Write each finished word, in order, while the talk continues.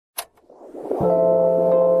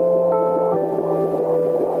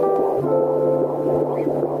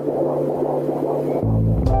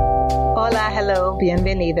Hola, hello,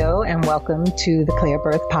 bienvenido, and welcome to the Clear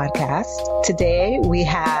Birth Podcast. Today we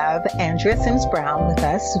have Andrea Syms-Brown with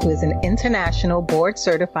us, who is an international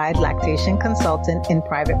board-certified lactation consultant in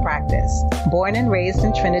private practice. Born and raised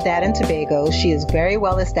in Trinidad and Tobago, she is very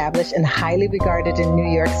well established and highly regarded in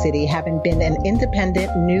New York City, having been an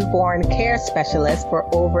independent newborn care specialist for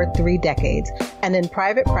over 3 decades, and in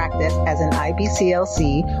private practice as an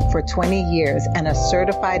IBCLC for 20 years and a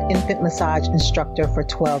certified infant massage instructor for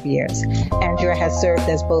 12 years. Andrea has served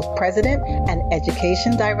as both president and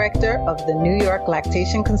education director of the New York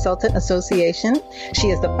Lactation Consultant Association. She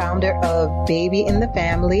is the founder of Baby in the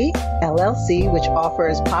Family, LLC, which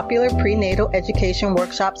offers popular prenatal education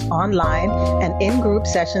workshops online and in-group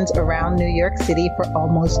sessions around New York City for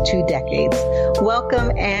almost 2 decades.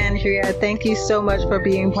 Welcome, Andrea. Thank you so much for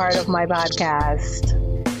being part of my podcast.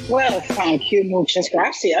 Well, thank you. Muchas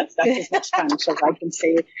gracias. That's as much Spanish as I can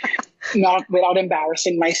say, not without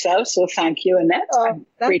embarrassing myself. So thank you, Annette. I'm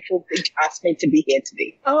grateful that you asked me to be here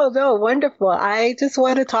today. Oh, no, wonderful. I just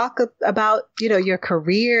want to talk about, your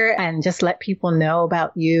career and just let people know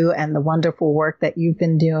about you and the wonderful work that you've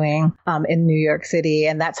been doing in New York City.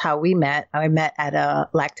 And that's how we met. I met at a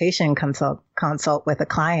lactation consult with a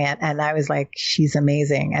client, and I was like, she's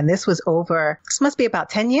amazing. And this must be about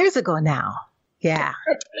 10 years ago now. Yeah.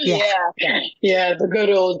 The good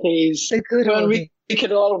old days. When we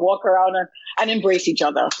could all walk around and embrace each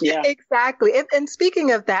other. Yeah, exactly. And speaking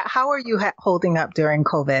of that, how are you holding up during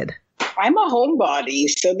COVID? I'm a homebody,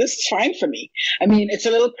 so this is fine for me. I mean, it's a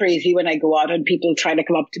little crazy when I go out and people try to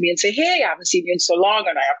come up to me and say, hey, I haven't seen you in so long,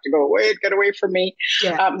 and I have to go, wait, get away from me.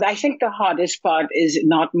 Yeah. I think the hardest part is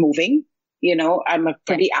not moving. I'm a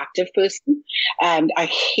pretty active person, and I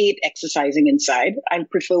hate exercising inside. I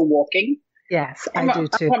prefer walking. Yes, I do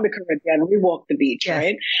too. I'm from the Caribbean. We walk the beach, yes,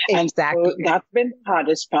 right? Exactly. And so that's been the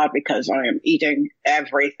hardest part because I am eating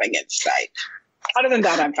everything in sight. Other than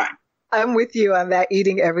that, I'm fine. I'm with you on that,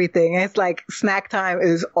 eating everything. It's like snack time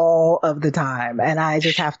is all of the time. And I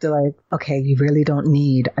just have to okay, you really don't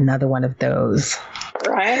need another one of those.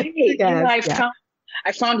 Right. Yes,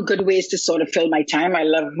 I found good ways to sort of fill my time. I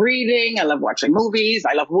love reading. I love watching movies.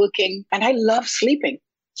 I love working. And I love sleeping.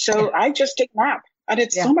 So I just take a nap. And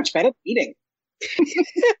it's so much better than eating.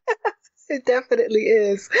 It definitely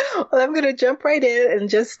is. Well, I'm going to jump right in and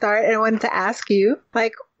just start. And I wanted to ask you,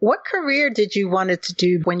 what career did you wanted to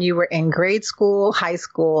do when you were in grade school, high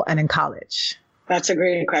school, and in college? That's a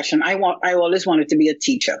great question. I always wanted to be a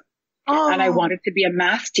teacher. Oh. And I wanted to be a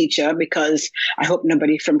math teacher because I hope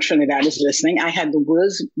nobody from Trinidad is listening. I had the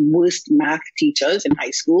worst math teachers in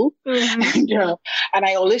high school. Mm-hmm. And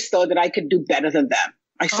I always thought that I could do better than them.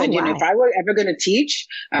 I said, if I were ever going to teach,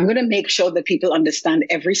 I'm going to make sure that people understand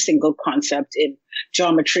every single concept in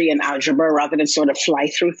geometry and algebra rather than sort of fly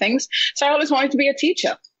through things. So I always wanted to be a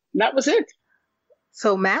teacher. That was it.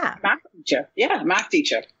 So math teacher. Yeah, math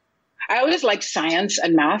teacher. I always liked science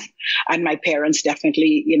and math. And my parents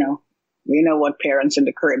definitely, you know what parents in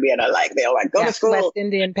the Caribbean are like. They're like, go to school. West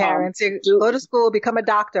Indian parents. Go to school, become a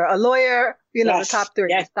doctor, a lawyer, the top 3.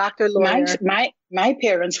 Yes. Doctor, lawyer. My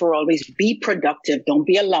parents were always, be productive. Don't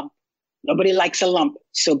be a lump. Nobody likes a lump.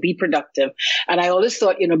 So be productive. And I always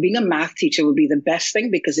thought, being a math teacher would be the best thing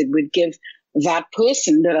because it would give that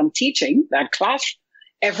person that I'm teaching, that class,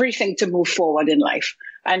 everything to move forward in life.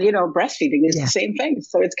 And, breastfeeding is the same thing.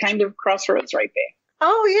 So it's kind of crossroads right there.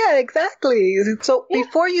 Oh, yeah, exactly. So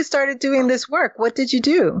before you started doing this work, what did you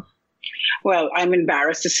do? Well, I'm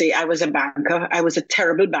embarrassed to say I was a banker. I was a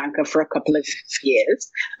terrible banker for a couple of years.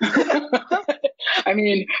 I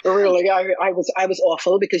mean, really, I was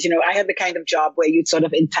awful because, I had the kind of job where you'd sort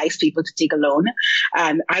of entice people to take a loan.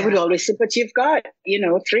 And I would always say, but you've got,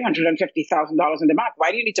 $350,000 in the bank. Why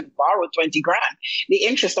do you need to borrow 20 grand? The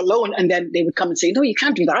interest alone. And then they would come and say, no, you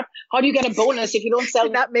can't do that. How do you get a bonus if you don't sell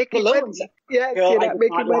the loans? Yes, you're not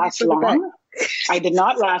making money for the bank. I did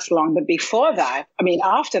not last long, but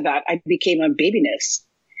after that, I became a baby nurse.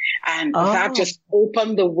 And that just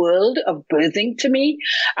opened the world of birthing to me.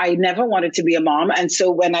 I never wanted to be a mom. And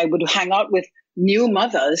so when I would hang out with new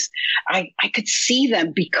mothers, I could see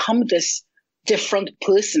them become this different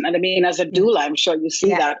person. And I mean, as a doula, I'm sure you see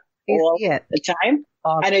that all the time.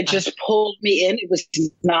 And it just pulled me in. It was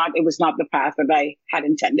not the path that I had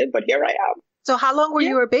intended, but here I am. So how long were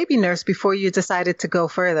you a baby nurse before you decided to go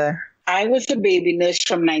further? I was a baby nurse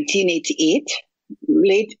from 1988,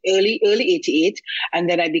 early 88, and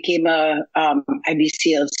then I became a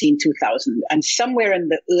IBCLC in 2000. And somewhere in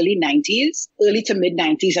the early to mid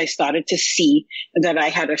 90s, I started to see that I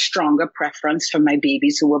had a stronger preference for my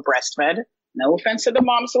babies who were breastfed No offense to the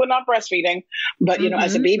moms who are not breastfeeding, but,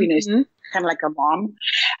 as a baby nurse, kind of like a mom.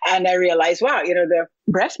 And I realized, wow, the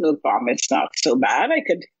breast milk farm, it's not so bad.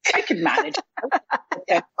 I could manage.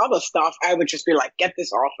 And other stuff, I would just be like, get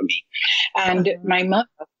this off of me. And my mother,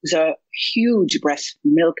 who's a huge breast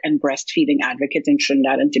milk and breastfeeding advocate in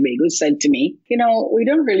Trinidad and Tobago, said to me, we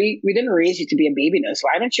didn't raise you to be a baby nurse.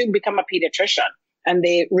 Why don't you become a pediatrician? And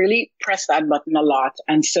they really pressed that button a lot.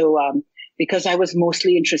 And so, because I was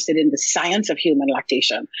mostly interested in the science of human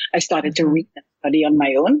lactation, I started to read and study on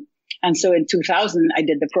my own. And so in 2000, I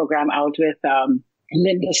did the program out with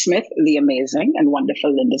Linda Smith, the amazing and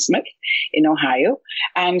wonderful Linda Smith in Ohio.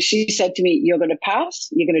 And she said to me, you're going to pass,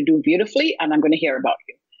 you're going to do beautifully, and I'm going to hear about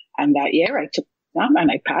you. And that year I took the exam and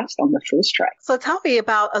I passed on the first try. So tell me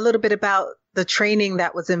a little bit about the training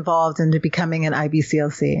that was involved in becoming an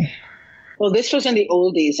IBCLC. Well, this was in the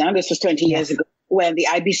old days. This was 20 years ago, when the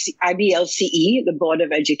IBLCE, the Board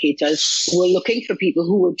of Educators, were looking for people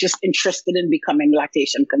who were just interested in becoming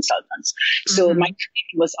lactation consultants. So my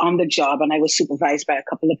training was on the job, and I was supervised by a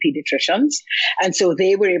couple of pediatricians. And so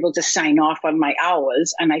they were able to sign off on my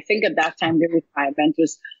hours. And I think at that time, the requirement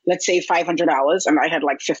was, let's say, 500 hours. And I had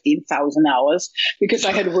like 15,000 hours because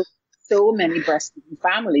I had worked with so many breastfeeding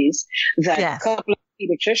families that a couple of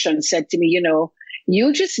pediatricians said to me,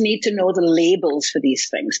 you just need to know the labels for these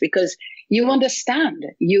things because you understand.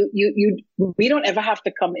 We don't ever have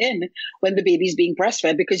to come in when the baby's being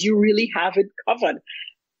breastfed because you really have it covered,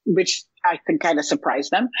 which I think kind of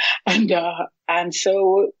surprised them. And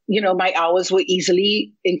so, my hours were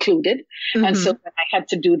easily included. And so when I had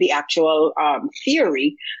to do the actual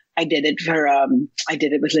theory, I did it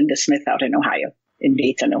with Linda Smith out in Ohio, in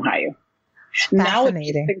Dayton, Ohio. Now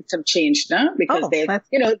things have changed because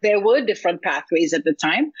there were different pathways at the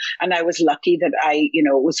time. And I was lucky that I,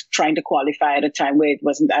 was trying to qualify at a time where it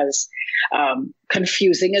wasn't as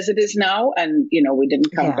confusing as it is now. And, we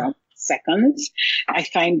didn't come down seconds. I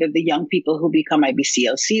find that the young people who become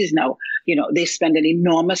IBCLCs now, they spend an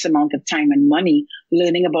enormous amount of time and money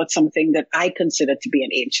learning about something that I consider to be an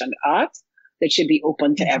ancient art that should be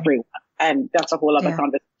open to everyone. And that's a whole other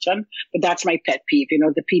conversation. But that's my pet peeve.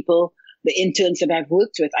 The interns that I've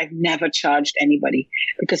worked with, I've never charged anybody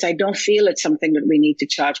because I don't feel it's something that we need to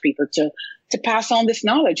charge people to pass on this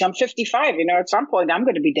knowledge. I'm 55, at some point I'm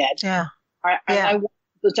going to be dead. Yeah. I want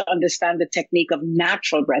people to understand the technique of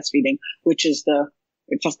natural breastfeeding, which is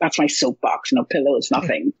that's my soapbox, no pillows,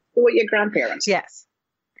 nothing. Do what your grandparents. Yes,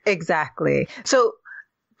 exactly. So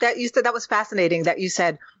that you said that was fascinating that you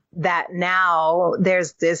said that now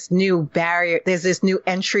there's this new barrier, there's this new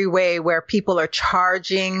entryway where people are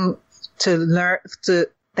charging to learn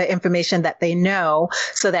the information that they know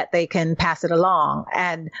so that they can pass it along.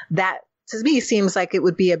 And that to me seems like it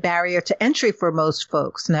would be a barrier to entry for most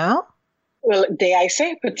folks, no? Well, dare I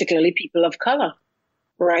say, particularly people of color,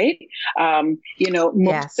 right?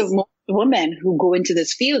 Most women who go into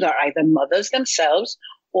this field are either mothers themselves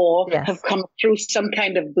or have come through some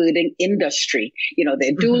kind of birthing industry.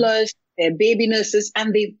 They're doulas, they're baby nurses,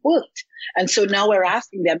 and they've worked. And so now we're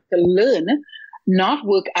asking them to learn, not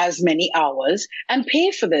work as many hours and pay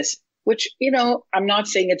for this, which, I'm not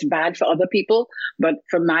saying it's bad for other people, but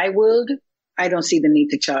for my world, I don't see the need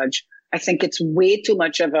to charge. I think it's way too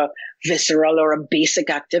much of a visceral or a basic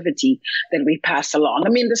activity that we pass along. I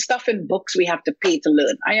mean, the stuff in books we have to pay to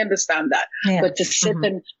learn. I understand that. Yeah. But to sit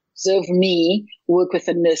and observe me work with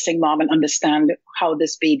a nursing mom and understand how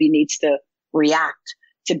this baby needs to react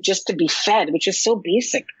to be fed, which is so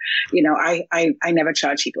basic. I never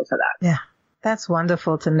charge people for that. Yeah. That's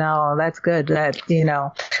wonderful to know. That's good that,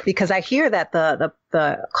 because I hear that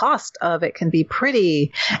the cost of it can be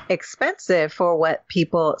pretty expensive for what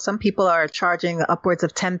some people are charging upwards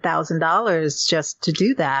of $10,000 just to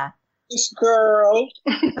do that. This girl.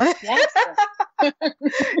 Yes.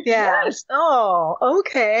 Yes. Oh,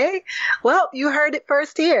 okay. Well, you heard it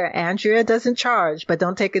first here. Andrea doesn't charge, but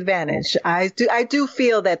don't take advantage. I do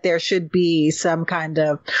feel that there should be some kind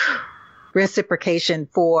of reciprocation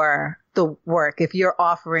for the work. If you're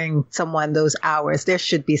offering someone those hours, there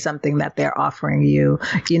should be something that they're offering you,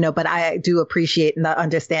 but I do appreciate the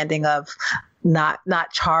understanding of not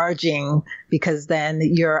charging, because then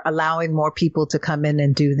you're allowing more people to come in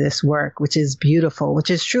and do this work, which is beautiful, which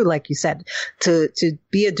is true. Like you said, to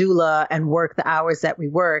be a doula and work the hours that we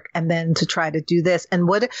work, and then to try to do this. And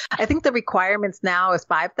I think the requirements now is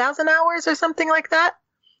 5,000 hours or something like that.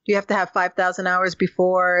 You have to have 5,000 hours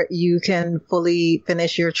before you can fully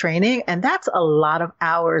finish your training. And that's a lot of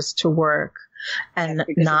hours to work, and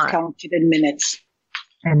not it's counted in minutes.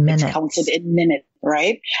 It's counted in minutes,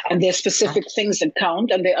 right? And there's specific things that count,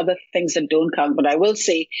 and there are other things that don't count. But I will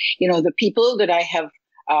say, the people that I have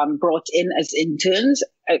brought in as interns.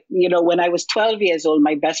 When I was 12 years old,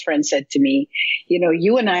 my best friend said to me,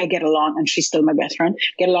 you and I get along, and she's still my best friend,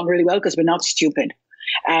 get along really well because we're not stupid.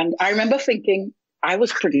 And I remember thinking, I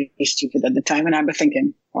was pretty stupid at the time, and I remember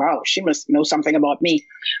thinking, wow, she must know something about me.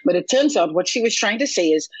 But it turns out what she was trying to say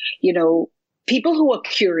is, people who are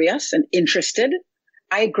curious and interested,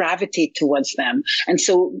 I gravitate towards them. And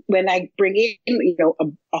so when I bring in,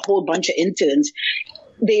 a whole bunch of interns,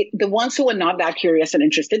 the ones who are not that curious and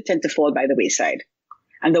interested tend to fall by the wayside.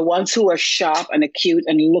 And the ones who are sharp and acute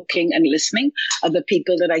and looking and listening are the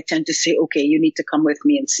people that I tend to say, okay, you need to come with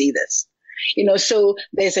me and see this. So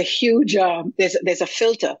there's a huge, there's a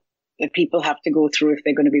filter that people have to go through if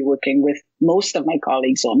they're going to be working with most of my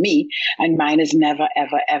colleagues or me. And mine is never,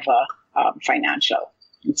 ever, ever financial.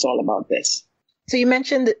 It's all about this. So you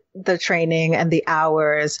mentioned the training and the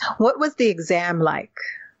hours. What was the exam like?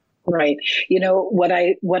 Right. What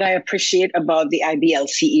I appreciate about the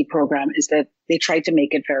IBLCE program is that they try to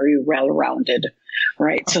make it very well-rounded,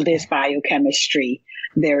 right? Okay. So there's biochemistry,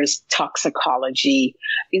 there's toxicology,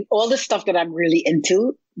 all the stuff that I'm really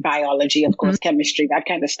into, biology, of course, chemistry, that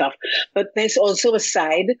kind of stuff. But there's also a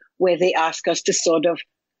side where they ask us to sort of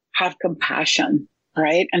have compassion,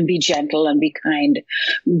 right? And be gentle and be kind.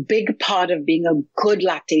 Big part of being a good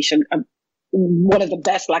lactation, one of the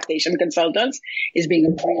best lactation consultants is being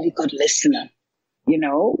a really good listener.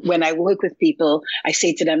 When I work with people, I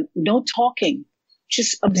say to them, no talking,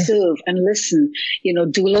 just observe and listen.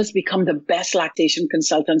 Doulas become the best lactation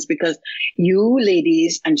consultants because you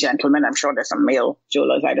ladies and gentlemen, I'm sure there's some male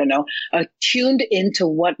doulas, I don't know, are tuned into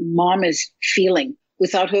what mom is feeling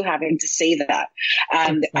without her having to say that.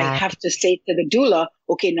 And I have to say to the doula,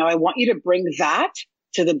 okay, now I want you to bring that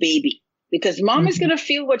to the baby. Because mom is going to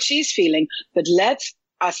feel what she's feeling, but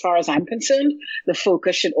as far as I'm concerned, the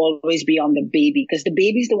focus should always be on the baby, because the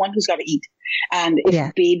baby's the one who's got to eat. And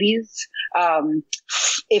if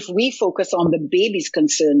if we focus on the baby's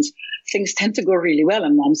concerns, things tend to go really well.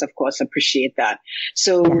 And moms, of course, appreciate that.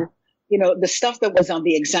 So, the stuff that was on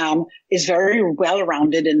the exam is very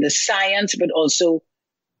well-rounded in the science, but also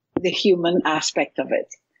the human aspect of it,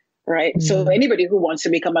 right? So anybody who wants to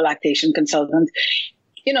become a lactation consultant,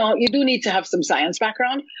 you do need to have some science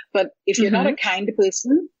background, but if you're not a kind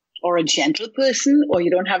person or a gentle person, or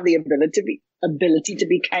you don't have the ability to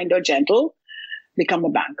be kind or gentle, become a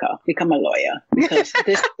banker, become a lawyer, because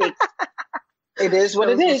it is what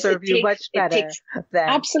it is. Serve you much better.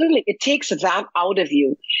 Absolutely. It takes that out of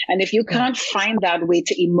you. And if you can't find that way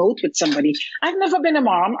to emote with somebody, I've never been a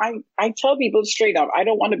mom. I tell people straight up, I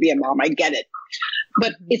don't want to be a mom. I get it.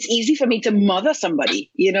 But it's easy for me to mother somebody.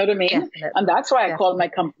 You know what I mean? Definitely. And that's why I call my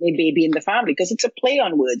company Baby in the Family, because it's a play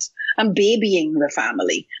on words. I'm babying the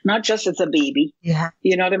family, not just as a baby. Yeah.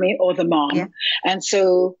 You know what I mean? Or the mom. Yeah. And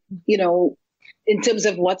so, in terms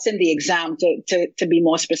of what's in the exam, to be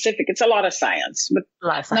more specific, it's a lot of science, but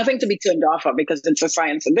nothing to be turned off of, because it's a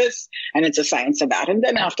science of this and it's a science of that. And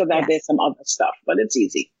then after that, there's some other stuff, but it's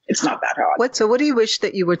easy. It's not that hard. So what do you wish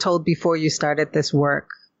that you were told before you started this work?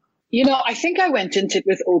 I think I went into it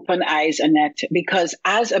with open eyes, Annette, because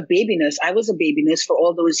as a baby nurse, I was a baby nurse for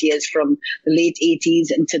all those years from the late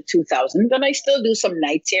 80s into 2000, and I still do some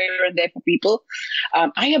nights here and there for people.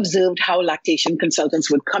 I observed how lactation consultants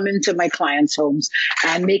would come into my clients' homes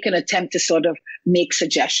and make an attempt to sort of make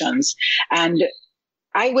suggestions. And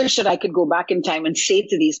I wish that I could go back in time and say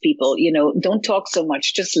to these people, don't talk so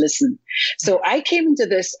much, just listen. So I came into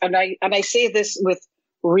this, and I say this with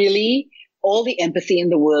really all the empathy in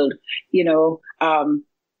the world.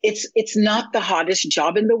 It's not the hardest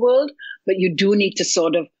job in the world, but you do need to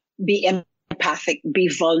sort of be empathic, be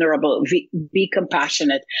vulnerable, be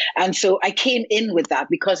compassionate. And so I came in with that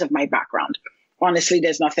because of my background. Honestly,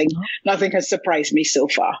 there's nothing has surprised me so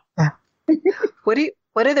far.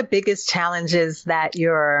 What are the biggest challenges that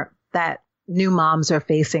new moms are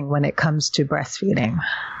facing when it comes to breastfeeding?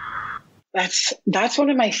 That's one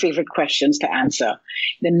of my favorite questions to answer.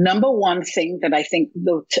 The number one thing that I think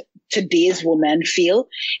today's women feel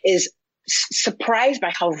is surprised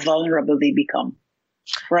by how vulnerable they become.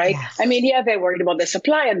 Right? Yes. I mean, they're worried about the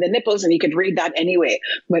supply and the nipples, and you could read that anyway.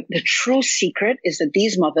 But the true secret is that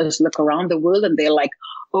these mothers look around the world and they're like,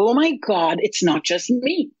 oh my God, it's not just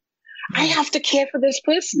me. I have to care for this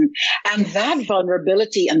person. And that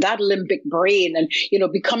vulnerability and that limbic brain and,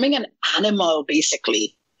 becoming an animal,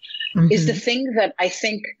 basically, is the thing that I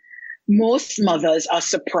think most mothers are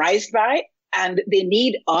surprised by, and they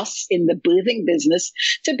need us in the birthing business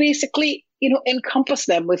to basically, encompass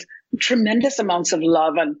them with tremendous amounts of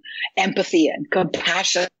love and empathy and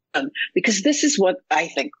compassion because this is what I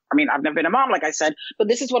think. I mean, I've never been a mom, like I said, but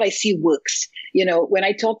this is what I see works. You know, when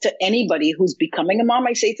I talk to anybody who's becoming a mom,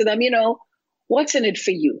 I say to them, you know, what's in it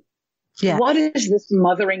for you? Yeah. What is this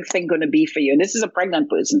mothering thing going to be for you? And this is a pregnant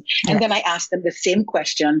person. And then I ask them the same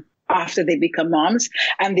question after they become moms,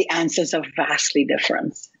 and the answers are vastly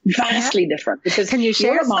different. Vastly different. Because can you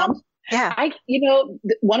share you're a mom? some? Yeah.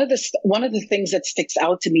 One of the things that sticks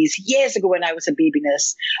out to me is years ago when I was a baby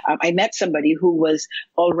nurse, I met somebody who was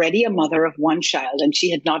already a mother of one child, and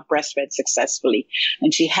she had not breastfed successfully.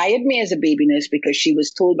 And she hired me as a baby nurse because she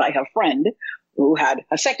was told by her friend, who had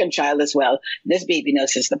a second child as well, this baby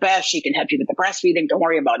nurse is the best. She can help you with the breastfeeding. Don't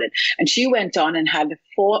worry about it. And she went on and had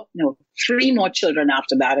 3 more children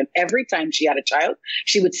after that. And every time she had a child,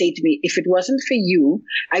 she would say to me, if it wasn't for you,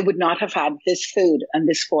 I would not have had this third and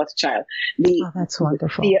this fourth child. That's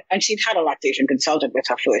wonderful. And she'd had a lactation consultant with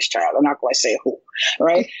her first child. I'm not going to say who,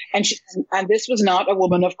 right? And this was not a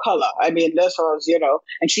woman of color. I mean, this was,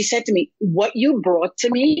 and she said to me, what you brought to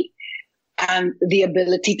me and the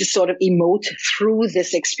ability to sort of emote through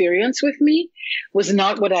this experience with me was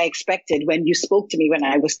not what I expected when you spoke to me when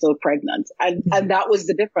I was still pregnant. And that was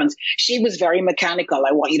the difference. She was very mechanical.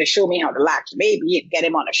 I want you to show me how to latch the baby and get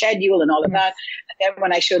him on a schedule and all of that. And then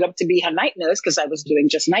when I showed up to be her night nurse, because I was doing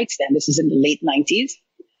just nights then, this is in the late 90s,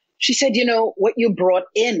 she said, what you brought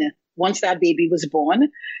in once that baby was born,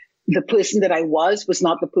 the person that I was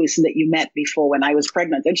not the person that you met before when I was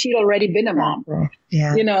pregnant. And she'd already been a mom.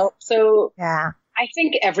 Yeah. So yeah. I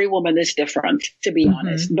think every woman is different, to be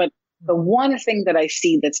honest. But the one thing that I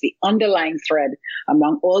see that's the underlying thread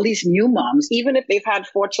among all these new moms, even if they've had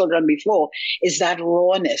 4 children before, is that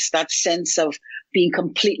rawness, that sense of being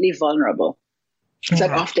completely vulnerable.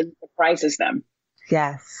 That often surprises them.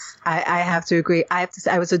 Yes, I have to agree. I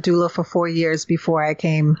was a doula for 4 years before I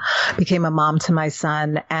became a mom to my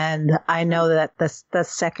son. And I know that the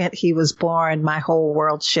second he was born, my whole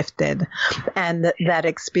world shifted. And that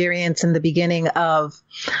experience in the beginning of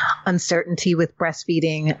uncertainty with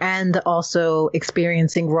breastfeeding and also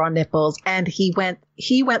experiencing raw nipples. And he went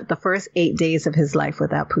the first 8 days of his life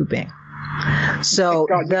without pooping. So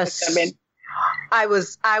I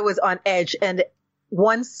was on edge. And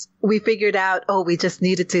once we figured out, we just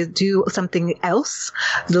needed to do something else,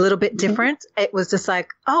 a little bit different, it was just like,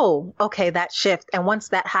 okay, that shift. And once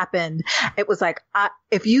that happened, it was like,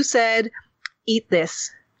 if you said, eat this,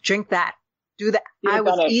 drink that, do that, I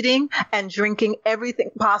was eating and drinking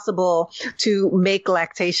everything possible to make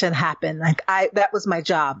lactation happen. That was my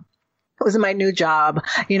job. It was my new job.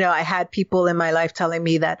 I had people in my life telling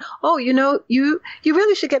me that, you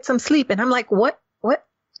really should get some sleep. And I'm like, what?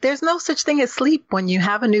 There's no such thing as sleep when you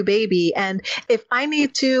have a new baby. And if I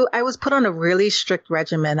need to, I was put on a really strict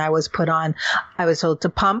regimen. I was told to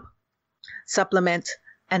pump, supplement,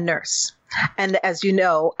 and nurse. And as you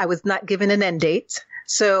know, I was not given an end date.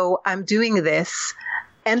 So I'm doing this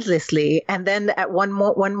endlessly. And then at one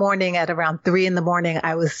morning at around 3 a.m,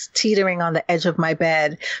 I was teetering on the edge of my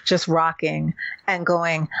bed, just rocking and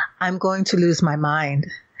going, I'm going to lose my mind,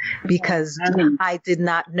 because I did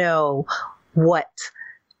not know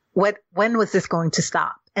when was this going to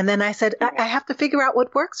stop? And then I said, I have to figure out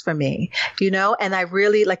what works for me, and I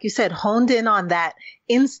really, like you said, honed in on that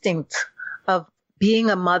instinct of being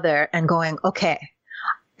a mother and going, okay,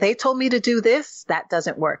 they told me to do this. That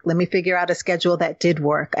doesn't work. Let me figure out a schedule that did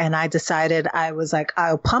work. And I decided, I was like,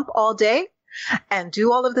 I'll pump all day and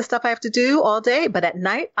do all of the stuff I have to do all day. But at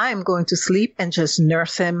night, I'm going to sleep and just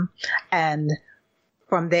nurse him. And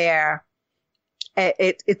from there,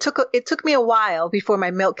 it took me a while before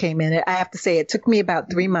my milk came in. I have to say, it took me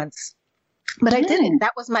about 3 months, but I did it.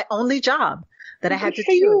 That was my only job that I had to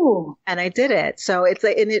do, and I did it. So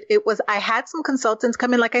I had some consultants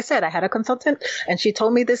come in. Like I said, I had a consultant, and she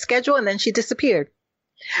told me this schedule, and then she disappeared.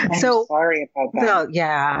 I'm sorry about that. So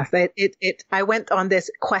yeah, I went on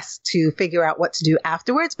this quest to figure out what to do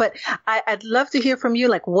afterwards, but I'd love to hear from you.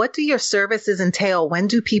 Like, what do your services entail? When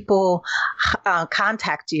do people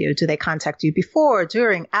contact you? Do they contact you before,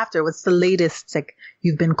 during, after? What's the latest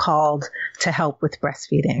you've been called to help with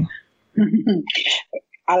breastfeeding?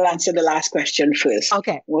 I'll answer the last question first.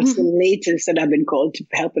 Okay. What's the latest that I've been called to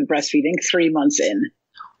help with breastfeeding? 3 months in.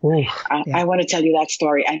 I want to tell you that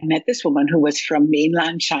story. I met this woman who was from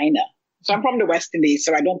mainland China. So I'm from the West Indies,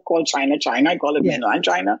 so I don't call China, I call it mainland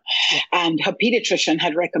China. Yeah. And her pediatrician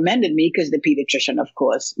had recommended me, because the pediatrician, of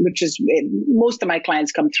course, which is most of my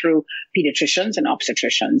clients come through pediatricians and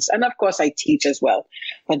obstetricians. And of course I teach as well.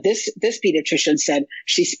 But this pediatrician said,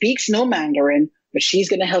 she speaks no Mandarin, but she's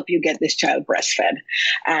going to help you get this child breastfed.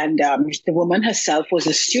 And the woman herself was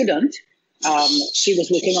a student She was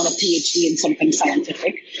working on a PhD in something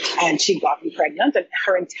scientific, and she got me pregnant, and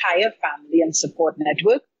her entire family and support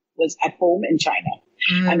network was at home in China.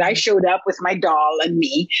 And I showed up with my doll and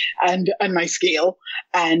me and my scale,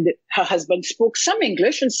 and her husband spoke some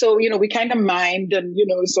English. And so, we kind of mimed and,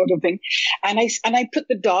 sort of thing. And I put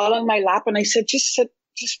the doll on my lap and I said, just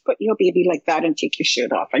put your baby like that and take your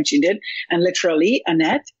shirt off. And she did. And literally,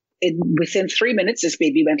 Annette, within 3 minutes, this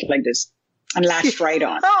baby went like this and latched right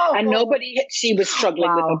on. And she was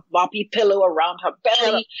struggling with a boppy pillow around her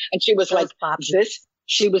belly. And she was like this.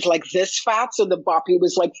 She was like this fat, so the boppy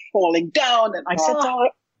was like falling down. And I said to her,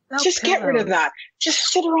 just get rid of that.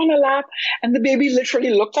 Just sit her on her lap. And the baby literally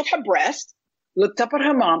looked at her breast, looked up at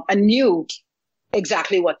her mom, and knew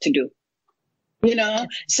exactly what to do.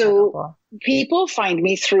 So people find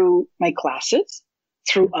me through my classes,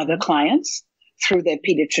 through other clients, through their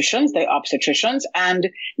pediatricians, their obstetricians, and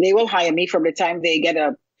they will hire me from the time they get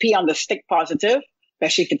a pee on the stick positive,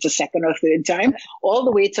 especially if it's a second or third time, all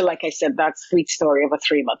the way to, like I said, that sweet story of a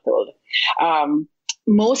 3-month-old.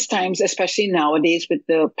 Most times, especially nowadays with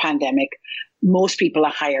the pandemic, most people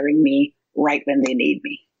are hiring me right when they need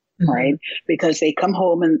me, right? Because they come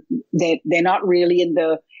home and they're not really in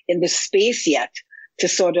the space yet to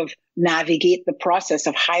sort of navigate the process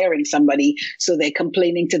of hiring somebody. So they're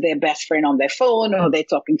complaining to their best friend on their phone, or they're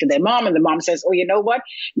talking to their mom, and the mom says, oh, you know what?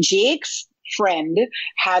 Jake's friend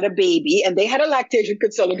had a baby and they had a lactation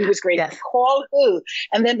consultant who was great. Yes. Call her.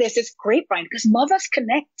 And then there's this grapevine, because mothers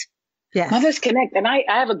connect. Yes. Mothers connect. And I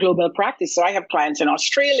have a global practice. So I have clients in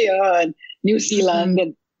Australia and New Zealand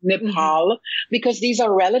and Nepal, because these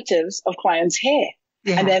are relatives of clients here.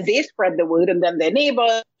 Yes. And then they spread the word, and then their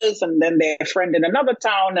neighbors, and then their friend in another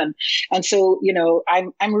town. And so,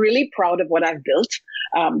 I'm really proud of what I've built,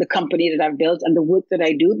 the company that I've built and the work that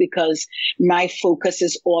I do, because my focus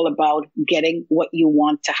is all about getting what you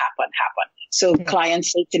want to happen. So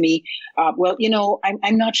clients say to me,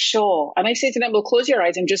 I'm not sure. And I say to them, well, close your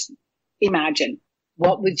eyes and just imagine,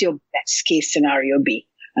 what would your best case scenario be?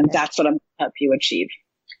 And that's what I'm going to help you achieve.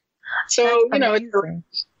 So,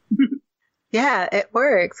 yeah, it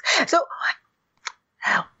works. So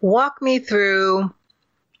walk me through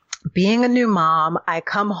being a new mom. I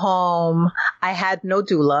come home. I had no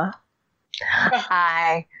doula.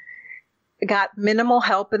 I got minimal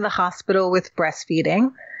help in the hospital with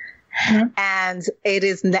breastfeeding. And it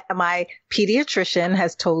is my pediatrician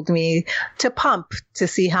has told me to pump to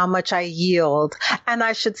see how much I yield, and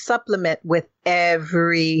I should supplement with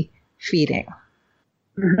every feeding.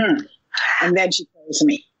 And then she calls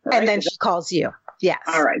me. Right? And then she calls you. Yes.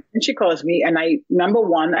 All right. And she calls me, and number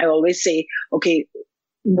one, I always say, okay,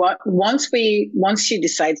 once she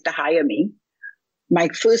decides to hire me, my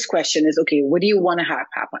first question is, okay, what do you want to have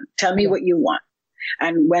happen? Tell me what you want.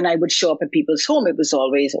 And when I would show up at people's home, it was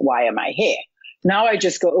always, why am I here? Now I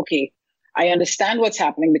just go, okay, I understand what's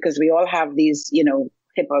happening, because we all have these,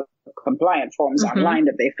 HIPAA compliant forms online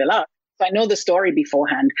that they fill out. So I know the story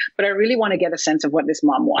beforehand, but I really want to get a sense of what this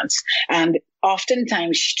mom wants. And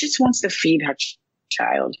oftentimes she just wants to feed her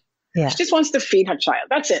child. Yeah. She just wants to feed her child.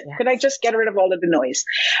 That's it. Yeah. Could I just get rid of all of the noise?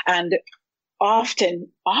 And oftentimes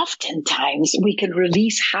we can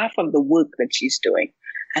release half of the work that she's doing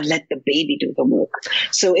and let the baby do the work.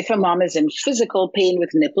 So if a mom is in physical pain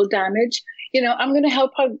with nipple damage, I'm going to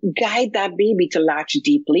help her guide that baby to latch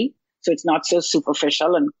deeply, so it's not so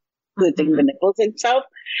superficial and hurting the nipples itself.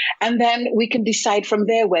 And then we can decide from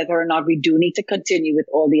there whether or not we do need to continue with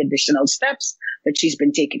all the additional steps that she's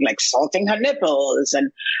been taking, like salting her nipples.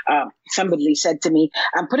 And somebody said to me,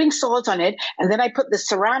 I'm putting salt on it, and then I put the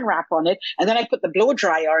saran wrap on it, and then I put the blow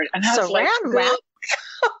dryer. And I was saran wrap?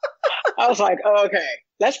 I was like, okay,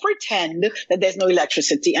 let's pretend that there's no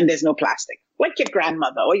electricity and there's no plastic, like your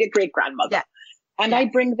grandmother or your great grandmother. Yeah. And I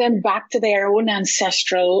bring them back to their own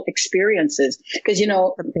ancestral experiences, because,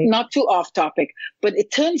 not too off topic, but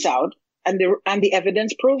it turns out, and the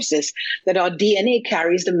evidence proves this, that our DNA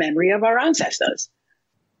carries the memory of our ancestors.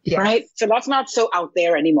 Yes. Right? So that's not so out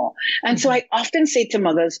there anymore. And so I often say to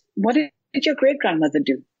mothers, what did your great grandmother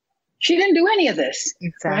do? She didn't do any of this.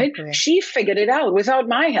 Exactly. Right? She figured it out without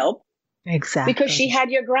my help. Exactly. Because she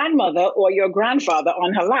had your grandmother or your grandfather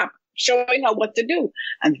on her lap, showing her what to do.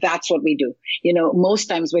 And that's what we do. Most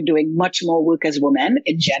times we're doing much more work as women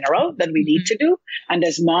in general than we need to do. And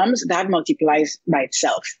as moms, that multiplies by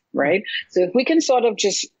itself, right? So if we can sort of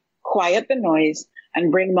just quiet the noise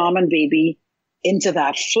and bring mom and baby into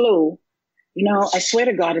that flow, I swear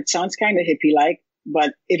to God, it sounds kind of hippie-like,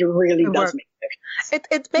 but it really does make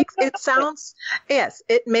it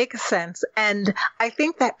makes sense. And I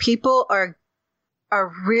think that people are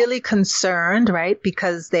are really concerned, right?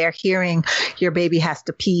 Because they're hearing your baby has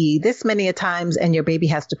to pee this many a times and your baby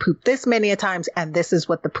has to poop this many a times. And this is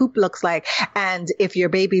what the poop looks like. And if your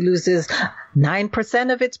baby loses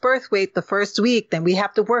 9% of its birth weight the first week, then we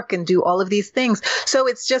have to work and do all of these things. So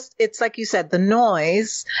it's like you said, the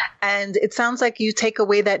noise. And it sounds like you take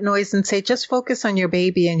away that noise and say, just focus on your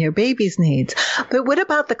baby and your baby's needs. But what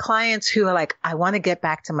about the clients who are like, I want to get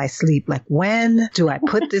back to my sleep. Like, when do I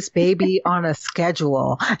put this baby on a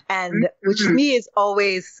schedule? And which to me is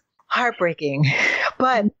always heartbreaking,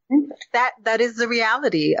 but that is the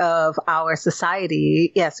reality of our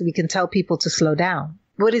society. Yes, we can tell people to slow down.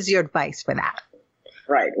 What is your advice for that?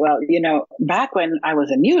 Right. Well, back when I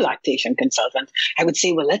was a new lactation consultant, I would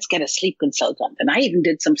say, well, let's get a sleep consultant. And I even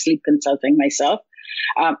did some sleep consulting myself.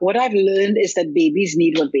 What I've learned is that babies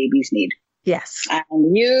need what babies need. Yes.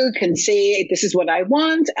 And you can say, this is what I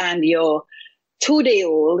want. And your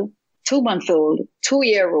 2-day-old, 2-month-old,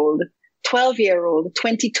 2-year-old, 12-year-old,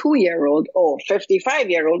 22-year-old, or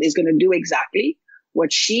 55-year-old is going to do exactly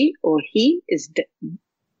what she or he is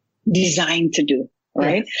designed to do.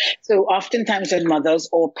 Right. Yes. So oftentimes as mothers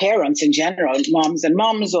or parents in general, moms and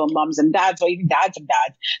moms or moms and dads or even dads and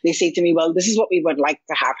dads, they say to me, well, this is what we would like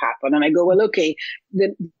to have happen. And I go, well, okay,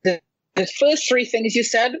 the first 3 things you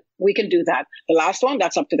said, we can do that. The last one,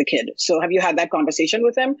 that's up to the kid. So have you had that conversation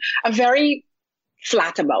with them? I'm very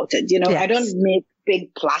flat about it. Yes. I don't make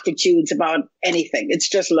big platitudes about anything. It's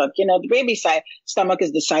just, look, the baby's stomach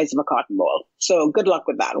is the size of a cotton ball. So good luck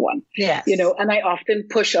with that one. Yes. And I often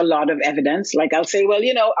push a lot of evidence. Like I'll say, well,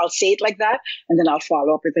 I'll say it like that. And then I'll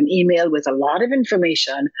follow up with an email with a lot of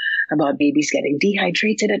information about babies getting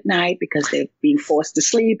dehydrated at night because they're being forced to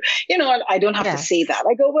sleep. I don't have to say that.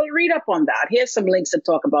 I go, well, read up on that. Here's some links that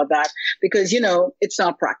talk about that because, it's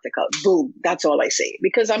not practical. Boom. That's all I say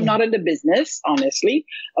because I'm not in the business, honestly,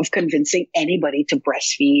 of convincing anybody to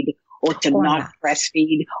breastfeed or to not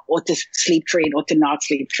breastfeed or to sleep train or to not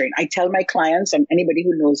sleep train. I tell my clients, and anybody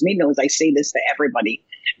who knows me knows I say this to everybody.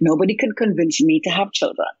 Nobody can convince me to have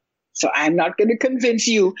children. So I'm not going to convince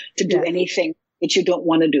you to do anything that you don't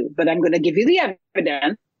want to do, but I'm going to give you the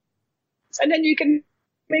evidence and then you can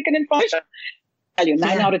make an informed decision. I tell you,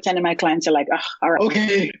 9 out of 10 of my clients are like, all right,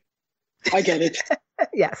 okay, I get it.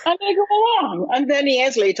 Yes. And they go along. And then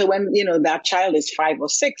years later when, that child is 5 or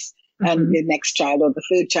 6, and the next child or the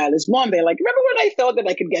third child is born, they're like, remember when I thought that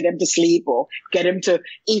I could get him to sleep or get him to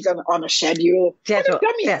eat on a schedule? Yes.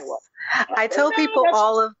 I tell people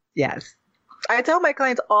I tell my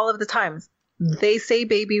clients all of the time, they say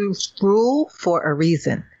babies rule for a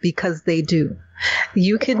reason because they do.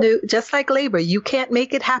 You can do, just like labor, you can't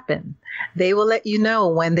make it happen. They will let you know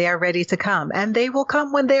when they are ready to come, and they will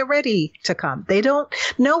come when they're ready to come. They don't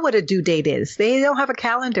know what a due date is. They don't have a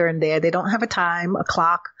calendar in there. They don't have a time, a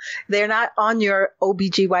clock. They're not on your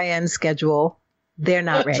OBGYN schedule. They're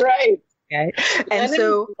not ready. That's right. Okay. And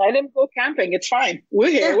let him go camping. It's fine.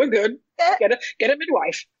 We're here. We're good. Get a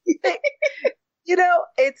midwife.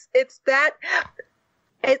 It's that.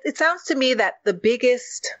 It sounds to me that the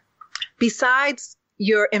biggest, besides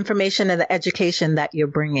your information and the education that you're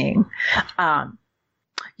bringing,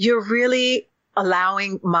 you're really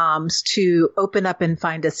allowing moms to open up and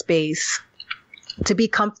find a space to be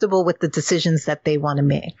comfortable with the decisions that they want to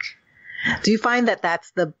make. Do you find that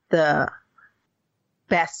that's the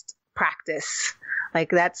best practice? Like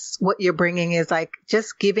that's what you're bringing is like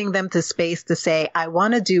just giving them the space to say, I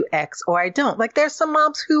want to do X or I don't. Like there's some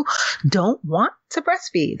moms who don't want to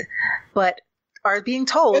breastfeed, but are being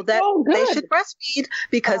told that they should breastfeed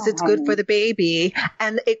because it's good for the baby.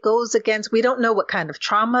 And it goes against, we don't know what kind of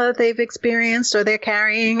trauma they've experienced or they're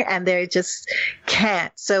carrying, and they just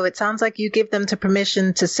can't. So it sounds like you give them the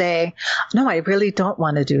permission to say, no, I really don't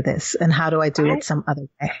want to do this. And how do I do it some other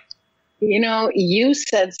way? You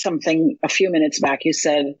said something a few minutes back. You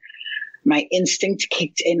said, my instinct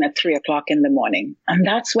kicked in at 3:00 in the morning. And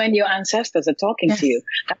that's when your ancestors are talking to you.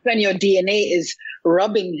 That's when your DNA is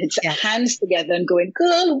rubbing its hands together and going,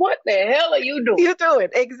 girl, what the hell are you doing? You do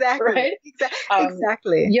it. Exactly. Right?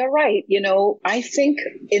 Exactly. You're right. I think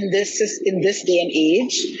in this day and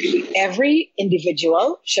age, every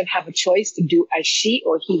individual should have a choice to do as she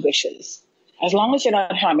or he wishes, as long as you're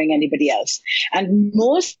not harming anybody else. And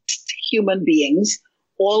most human beings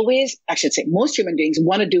most human beings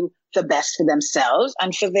want to do the best for themselves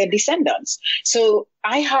and for their descendants. So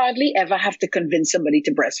I hardly ever have to convince somebody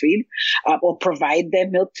to breastfeed or provide their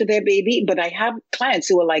milk to their baby. But I have clients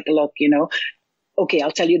who are like, look, okay,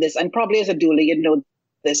 I'll tell you this. And probably as a doula,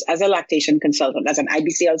 this as a lactation consultant, as an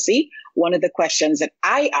IBCLC, one of the questions that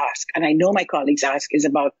I ask, and I know my colleagues ask, is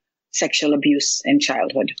about sexual abuse in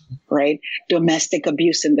childhood, right? Domestic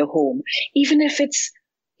abuse in the home, even if it's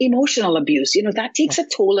emotional abuse, that takes a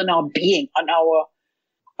toll on our being,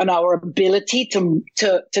 on our ability to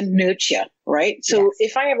nurture, right? So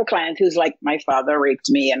if I have a client who's like, my father raped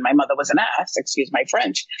me and my mother was an ass, excuse my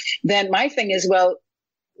French, then my thing is, well,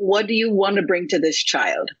 what do you want to bring to this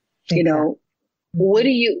child? Exactly. What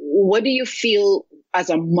do you feel as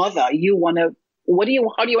a mother how do you want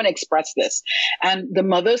to express this? And the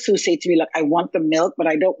mothers who say to me, like, I want the milk, but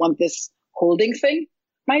I don't want this holding thing.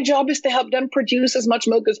 My job is to help them produce as much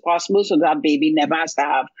milk as possible so that baby never has to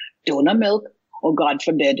have donor milk or, God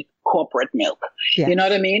forbid, corporate milk. Yes. You know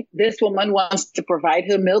what I mean? This woman wants to provide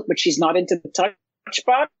her milk, but she's not into the touch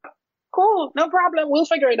part. Cool, no problem. We'll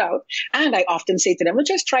figure it out. And I often say to them, well,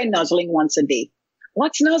 just try nuzzling once a day.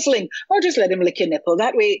 What's nuzzling? Or just let him lick your nipple.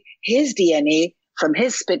 That way, his DNA from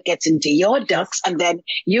his spit gets into your ducts, and then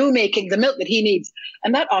you making the milk that he needs.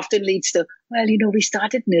 And that often leads to, well, we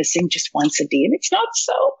started nursing just once a day, and it's not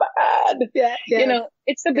so bad. Yeah.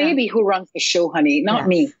 It's the baby who runs the show, honey, not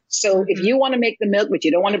me. So if you want to make the milk, but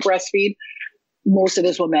you don't want to breastfeed, most of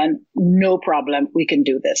us women, no problem. We can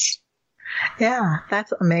do this. Yeah,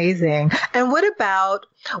 that's amazing. And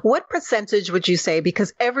what percentage would you say,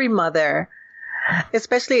 because every mother,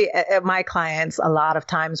 especially my clients, a lot of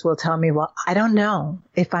times will tell me, well, I don't know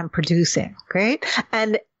if I'm producing, right?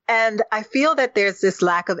 And I feel that there's this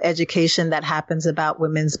lack of education that happens about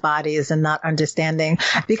women's bodies and not understanding,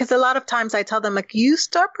 because a lot of times I tell them, like, you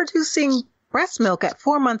start producing breast milk at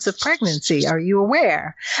 4 months of pregnancy. Are you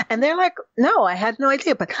aware? And they're like, no, I had no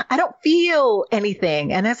idea, but I don't feel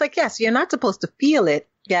anything. And it's like, yes, you're not supposed to feel it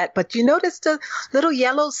yet, but you notice the little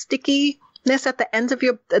yellow stickiness at the end of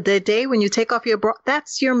the day when you take off your bra,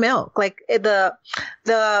 that's your milk. Like the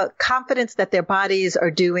confidence that their bodies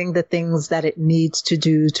are doing the things that it needs to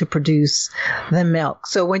do to produce the milk.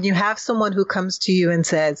 So when you have someone who comes to you and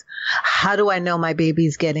says, how do I know my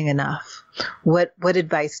baby's getting enough? What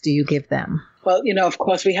advice do you give them? Well, of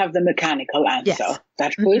course we have the mechanical answer. Yes.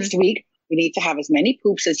 That first week, you need to have as many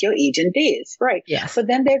poops as your age and days, right? Yes. But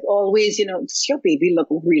then there's always, does your baby look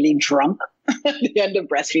really drunk at the end of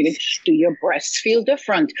breastfeeding? Do your breasts feel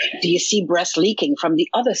different? Do you see breast leaking from the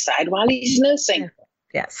other side while he's nursing?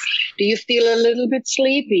 Yes. Do you feel a little bit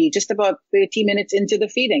sleepy just about 30 minutes into the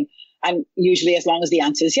feeding? And usually as long as the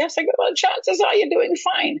answer is yes, I go, well, chances are you're doing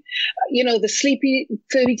fine. The sleepy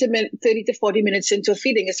 30 to 40 minutes into a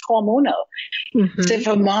feeding is hormonal. Mm-hmm. So if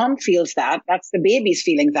a mom feels that, that's the baby's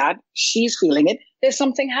feeling that, she's feeling it. There's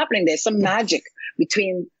something happening. There's some magic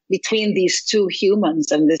between these two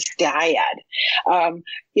humans and this dyad.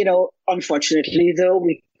 Unfortunately, though,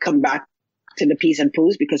 we come back to the peas and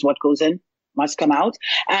poos, because what goes in must come out.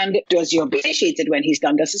 And does your baby satiated when he's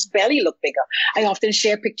done? Does his belly look bigger? I often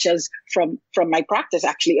share pictures from my practice,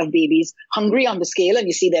 actually, of babies hungry on the scale, and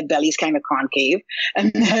you see their bellies kind of concave.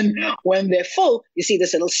 And then when they're full, you see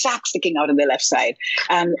this little sack sticking out of their left side.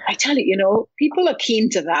 And I tell you, people are keen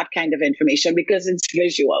to that kind of information because it's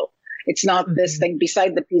visual. It's not this thing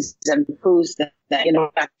beside the peas and poos that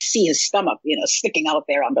I see his stomach, sticking out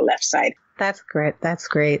there on the left side. That's great. That's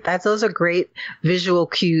great. Those are great visual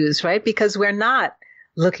cues, right? Because we're not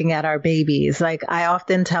looking at our babies. Like I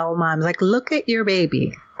often tell moms, like, look at your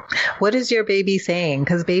baby. What is your baby saying?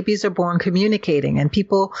 Because babies are born communicating, and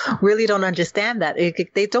people really don't understand that.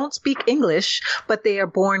 They don't speak English, but they are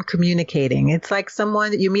born communicating. It's like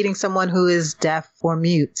you're meeting someone who is deaf or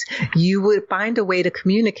mute. You would find a way to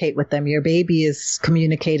communicate with them. Your baby is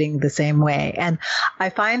communicating the same way. And I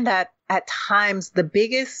find that at times the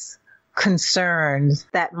biggest concerns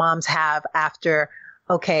that moms have after,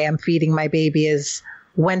 okay, I'm feeding my baby is,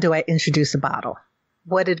 when do I introduce a bottle?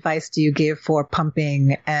 What advice do you give for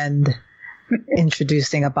pumping and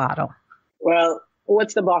introducing a bottle? Well,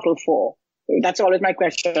 what's the bottle for? That's always my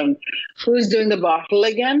question. Who's doing the bottle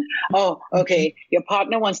again? Oh, okay. Your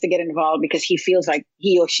partner wants to get involved because he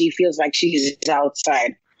or she feels like she's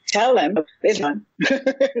outside. Tell them,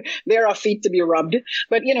 there are feet to be rubbed.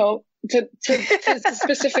 But, to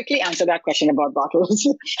specifically answer that question about bottles,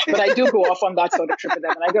 but I do go off on that sort of trip with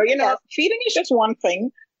them. And I go, feeding is just one thing.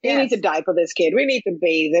 We need to diaper this kid. We need to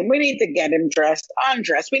bathe him. We need to get him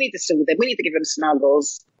undressed. We need to soothe him. We need to give him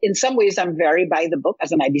snuggles. In some ways, I'm very by the book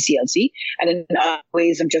as an IBCLC. And in other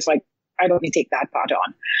ways, I'm just like, I don't need to take that part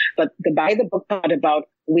on. But the by the book part about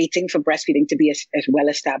waiting for breastfeeding to be as well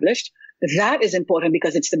established, that is important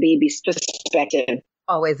because it's the baby's perspective.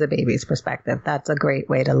 Always the baby's perspective. That's a great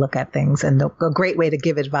way to look at things and a great way to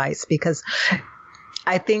give advice, because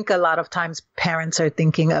I think a lot of times parents are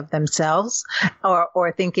thinking of themselves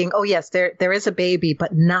or thinking, oh, yes, there is a baby,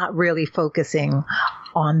 but not really focusing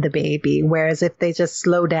on the baby. Whereas if they just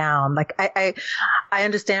slow down, like I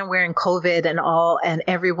understand we're in COVID and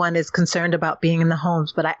everyone is concerned about being in the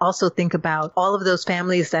homes, but I also think about all of those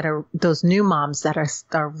families that are those new moms that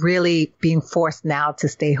are really being forced now to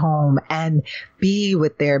stay home and be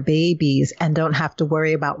with their babies and don't have to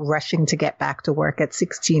worry about rushing to get back to work at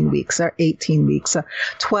 16 weeks or 18 weeks or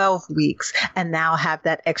 12 weeks, and now have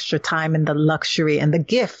that extra time and the luxury and the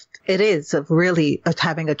gift it is of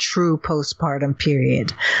having a true postpartum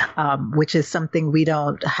period, which is something we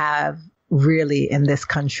don't have really in this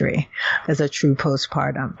country as a true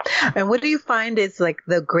postpartum. And what do you find is like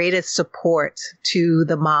the greatest support to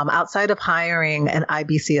the mom outside of hiring an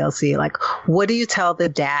IBCLC? Like, what do you tell the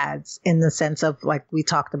dads in the sense of, like we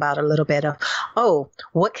talked about a little bit of, oh,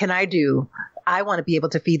 what can I do? I want to be able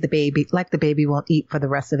to feed the baby, like the baby won't eat for the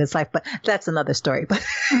rest of its life, but that's another story. But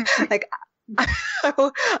like,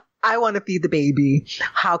 I want to feed the baby.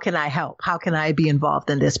 How can I help? How can I be involved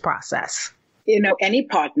in this process? Any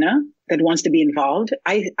partner that wants to be involved,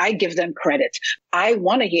 I give them credit. I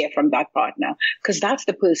want to hear from that partner because that's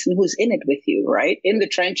the person who's in it with you, right? In the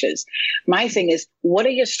trenches. My thing is, what are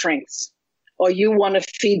your strengths? Or you want to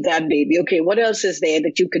feed that baby. Okay, what else is there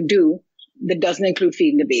that you can do that doesn't include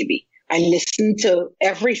feeding the baby? I listen to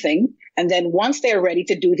everything. And then once they're ready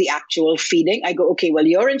to do the actual feeding, I go, okay, well,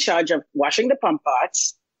 you're in charge of washing the pump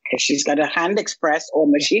parts, because she's got to hand express or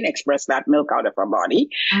machine express that milk out of her body.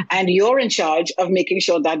 And you're in charge of making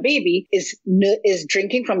sure that baby is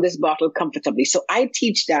drinking from this bottle comfortably. So I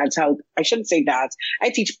teach dads I shouldn't say dads, I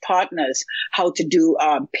teach partners how to do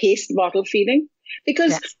paced bottle feeding.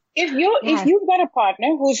 Because if you've got a partner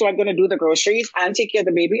who's like going to do the groceries and take care of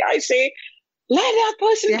the baby, I say, let that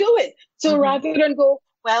person do it. So rather than go,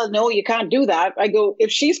 well, no, you can't do that. I go,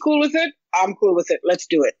 if she's cool with it, I'm cool with it. Let's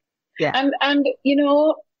do it. Yeah. And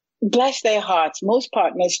bless their hearts. Most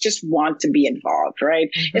partners just want to be involved, right?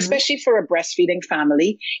 Especially for a breastfeeding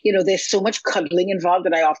family. There's so much cuddling involved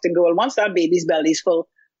that I often go, well, once that baby's belly's full,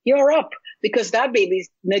 you're up, because that baby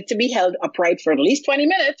needs to be held upright for at least 20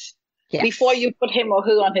 minutes before you put him or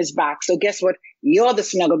her on his back. So guess what? You're the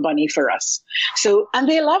snuggle bunny for us. So, and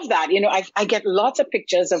they love that. I get lots of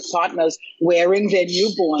pictures of partners wearing their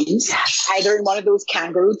newborns, either in one of those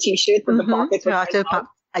kangaroo t-shirts in the pockets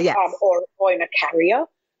or in a carrier,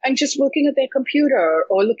 and just looking at their computer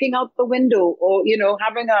or looking out the window or,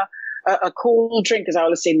 having a cool drink, as I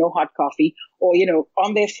always say, no hot coffee, or,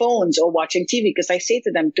 on their phones or watching TV. Because I say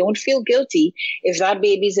to them, don't feel guilty if that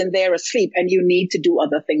baby's in there asleep and you need to do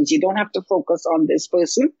other things. You don't have to focus on this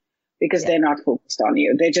person because they're not focused on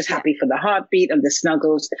you. They're just happy for the heartbeat and the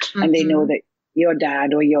snuggles, and they know that your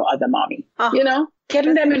dad or your other mommy,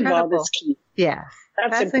 getting them involved is key. Yes.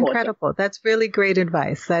 That's incredible. That's really great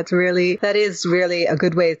advice. That is really a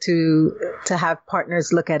good way to have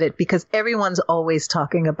partners look at it, because everyone's always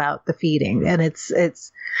talking about the feeding, and it's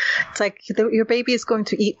like your baby is going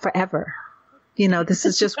to eat forever. This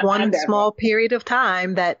is just one small period of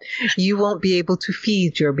time that you won't be able to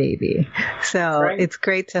feed your baby. So it's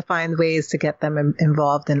great to find ways to get them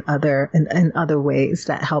involved in other ways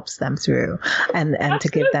that helps them through, and to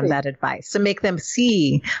give them that advice, to make them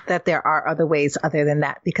see that there are other ways other than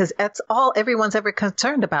that, because that's all everyone's ever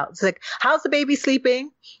concerned about. It's like, how's the baby sleeping,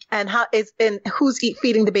 and who's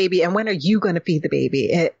feeding the baby, and when are you going to feed the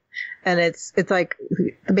baby? And it's like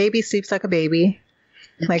the baby sleeps like a baby.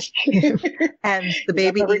 And the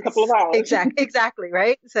baby every couple of hours. Exactly,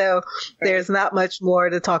 right? So there's not much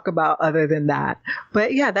more to talk about other than that.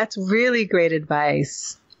 But yeah, that's really great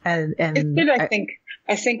advice. And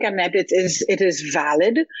I think, Annette, it is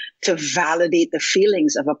valid to validate the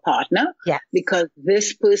feelings of a partner, because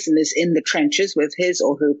this person is in the trenches with his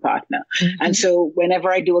or her partner. And so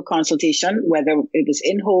whenever I do a consultation, whether it is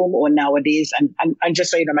in home or nowadays, and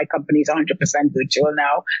just so you know, my company is 100% virtual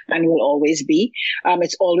now and will always be,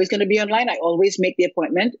 it's always going to be online. I always make the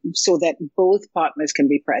appointment so that both partners can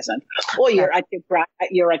be present. Or you're at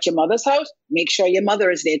your mother's house, make sure your mother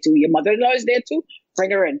is there too. Your mother-in-law is there too,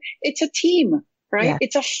 bring her in. It's a team. Right? Yeah.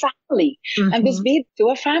 It's a family. And this baby to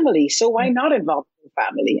a family. So why not involve the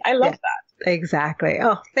family? I love that. Exactly.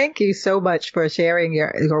 Oh, thank you so much for sharing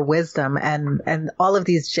your wisdom and all of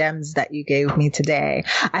these gems that you gave me today.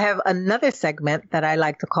 I have another segment that I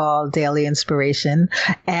like to call Daily Inspiration.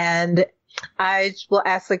 And I will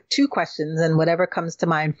ask like 2 questions, and whatever comes to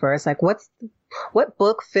mind first, like what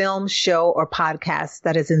book, film, show, or podcast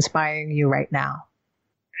that is inspiring you right now?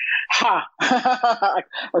 Ha!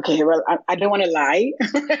 Okay, well, I don't want to lie.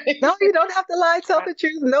 No, you don't have to lie. Tell the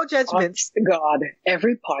truth. No judgments. Honest to God,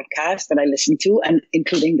 every podcast that I listen to, and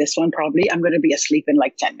including this one, probably, I'm going to be asleep in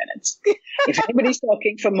like 10 minutes. If anybody's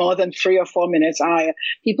talking for more than 3 or 4 minutes,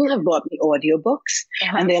 people have bought me audiobooks,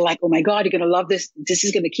 and they're like, oh my God, you're going to love this. This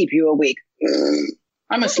is going to keep you awake.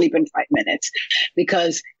 I'm asleep in 5 minutes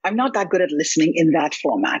because I'm not that good at listening in that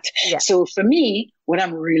format. Yeah. So for me, what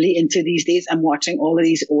I'm really into these days, I'm watching all of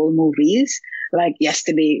these old movies. Like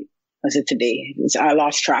yesterday, was it today? I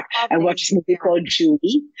lost track. I watched this movie called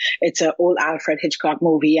Judy. It's an old Alfred Hitchcock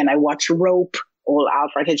movie. And I watched Rope, old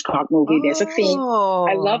Alfred Hitchcock movie. There's a theme.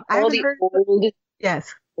 I love all the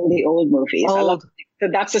old movies. I love so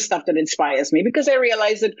that's the stuff that inspires me because I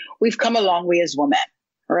realize that we've come a long way as women.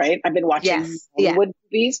 Right. I've been watching Hollywood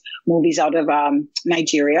movies out of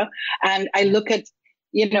Nigeria. And I look at,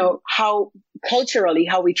 how culturally,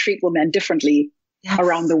 how we treat women differently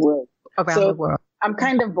around the world. The world. I'm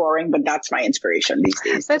kind of boring, but that's my inspiration these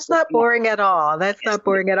days. That's not boring at all. That's not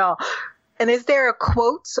boring at all. And is there a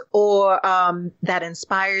quote or that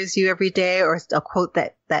inspires you every day or a quote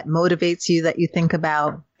that motivates you that you think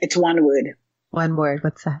about? It's one word. One word.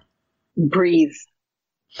 What's that? Breathe.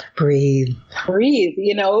 Breathe.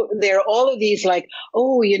 There are all of these like,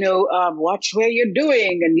 watch where you're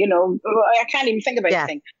doing. And, I can't even think of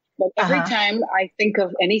anything. But every time I think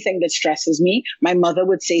of anything that stresses me, my mother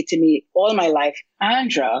would say to me all my life,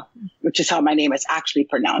 Andrea, which is how my name is actually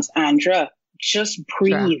pronounced, Andrea, just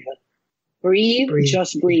breathe. Breathe,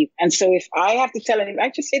 just breathe. And so if I have to tell anyone, I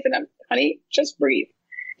just say to them, honey, just breathe.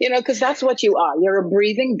 Because that's what you are. You're a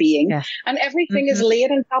breathing being and everything is layered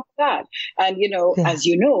on top of that. And,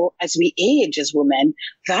 as we age as women,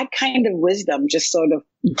 that kind of wisdom just sort of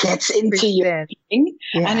gets into your being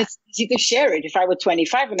and it's easy to share it. If I were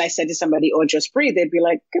 25 and I said to somebody, oh, just breathe, they'd be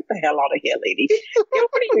like, get the hell out of here, lady.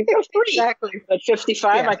 You're free. Exactly. At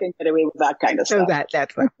 55, I can get away with that kind of stuff.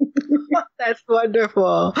 That's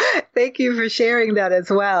wonderful. Thank you for sharing that as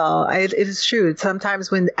well. It is true. Sometimes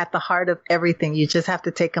when at the heart of everything, you just have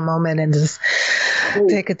to take a moment and just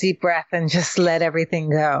take a deep breath and just let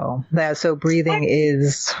everything go. So breathing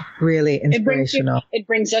is really inspirational. It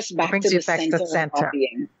brings us back to the center of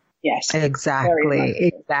being. Yes.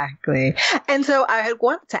 Exactly. And so I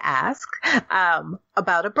wanted to ask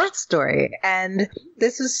about a birth story. And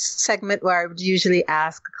this is a segment where I would usually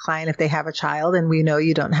ask a client if they have a child. And we know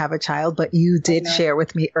you don't have a child, but you did share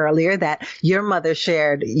with me earlier that your mother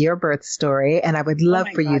shared your birth story. And I would love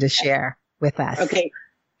for you to share with us. Okay.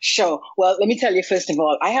 Sure. Well, let me tell you, first of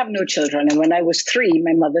all, I have no children. And when I was 3,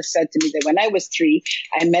 my mother said to me that when I was 3,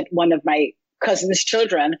 I met one of my cousin's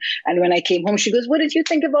children. And when I came home, she goes, what did you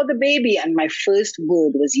think about the baby? And my first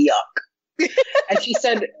word was yuck. And she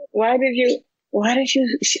said, I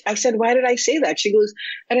said, why did I say that? She goes,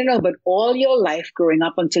 I don't know, but all your life growing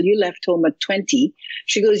up until you left home at 20,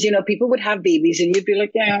 she goes, people would have babies and you'd be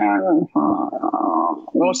like,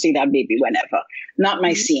 we'll see that baby whenever. Not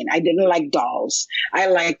my scene. I didn't like dolls. I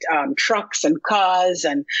liked trucks and cars.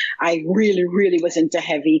 And I really, really was into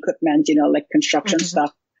heavy equipment, like construction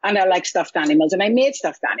stuff. And I like stuffed animals, and I made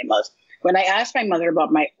stuffed animals. When I asked my mother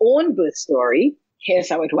about my own birth story, here's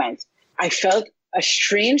how it went. I felt a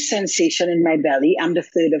strange sensation in my belly. I'm the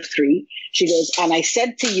third of 3. She goes, and I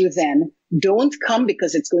said to you then, don't come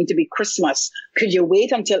because it's going to be Christmas. Could you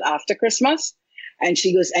wait until after Christmas? And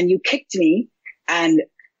she goes, and you kicked me. And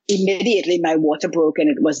immediately my water broke, and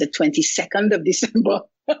it was the 22nd of December.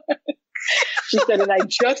 She said, and I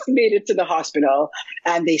just made it to the hospital,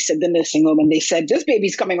 and they said, the nursing home, and they said, this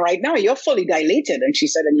baby's coming right now. You're fully dilated. And she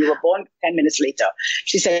said, and you were born 10 minutes later.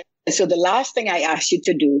 She said, so the last thing I asked you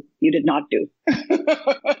to do, you did not do,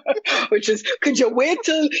 which is, could you wait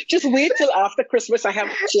till after Christmas?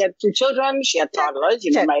 She had 2 children. She had toddlers,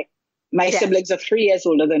 my siblings are 3 years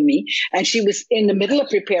older than me, and she was in the middle of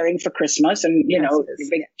preparing for Christmas, and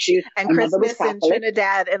Christmas in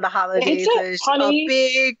Trinidad and the holidays is a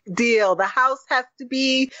big deal. The house has to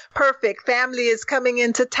be perfect. Family is coming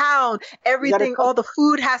into town. Everything, all the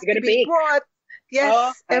food has to be brought.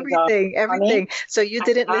 Yes, everything. Honey, so you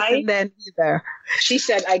didn't listen then either. She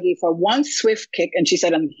said I gave her one swift kick, and she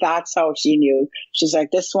said, and that's how she knew. She's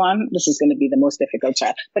like, this is going to be the most difficult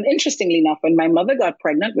child. But interestingly enough, when my mother got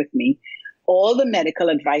pregnant with me, all the medical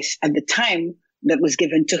advice at the time that was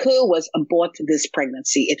given to her was abort this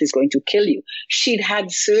pregnancy. It is going to kill you. She'd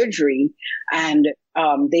had surgery, and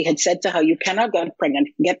they had said to her, you cannot get pregnant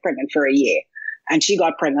for a year. And she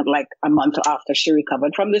got pregnant like a month after she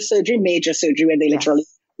recovered from the surgery, major surgery, where they literally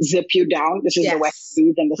zip you down. This is the West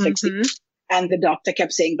Seed and the 60s. And the doctor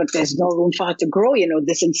kept saying, but there's no room for her to grow.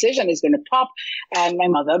 This incision is going to pop. And my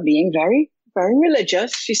mother, being very very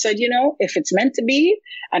religious. She said, if it's meant to be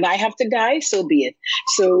and I have to die, so be it.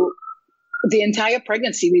 So the entire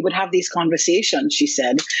pregnancy, we would have these conversations, she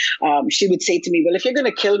said. She would say to me, well, if you're going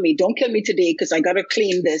to kill me, don't kill me today because I got to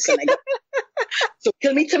clean this. So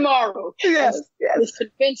kill me tomorrow. Yes, I was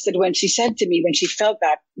convinced that when she said to me, when she felt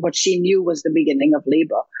that, what she knew was the beginning of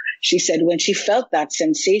labor, she said when she felt that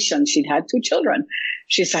sensation, she'd had 2 children.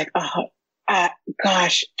 She's like,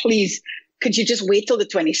 gosh, please, could you just wait till the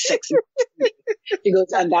 26th? She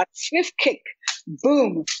goes, and that swift kick,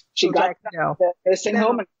 boom, she got the nursing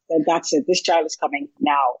home and said, that's it. This child is coming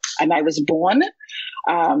now. And I was born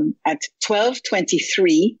at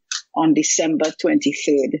 12:23 on December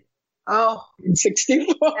 23rd. Oh,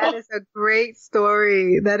 64. That is a great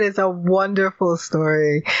story. That is a wonderful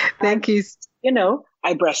story. Thank you.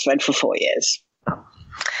 I breastfed for 4 years.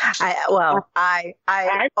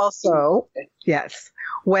 I also, yes,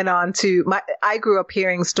 went on to I grew up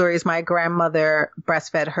hearing stories. My grandmother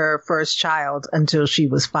breastfed her first child until she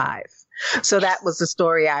was 5. So that was the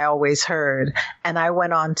story I always heard. And I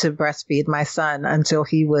went on to breastfeed my son until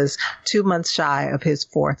he was 2 months shy of his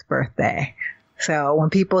 4th birthday. So when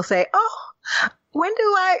people say, when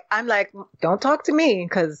do I'm like, don't talk to me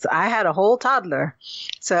because I had a whole toddler.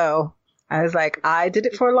 So I was like, I did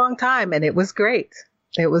it for a long time and it was great.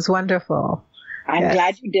 It was wonderful. I'm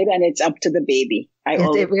glad you did. And it's up to the baby.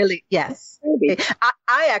 Yes.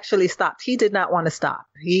 I actually stopped. He did not want to stop.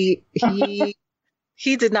 He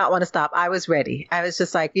did not want to stop. I was ready. I was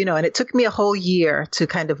just like, and it took me a whole year to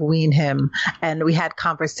kind of wean him. And we had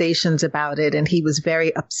conversations about it. And he was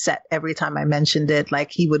very upset every time I mentioned it.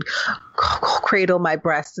 Like he would cradle my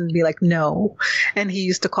breast and be like, no. And he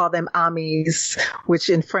used to call them amis, which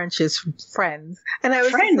in French is friends. And I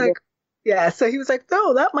was just like, yeah. So he was like,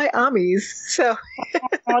 no, not my amis. So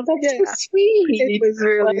that's so sweet. It was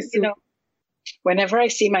really sweet. Whenever I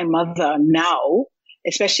see my mother now,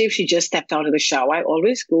 especially if she just stepped out of the shower, I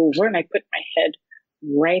always go over and I put my head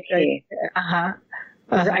right here.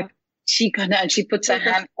 And she puts her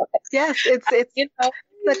hand. Yes, it's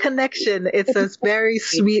the connection. It's a very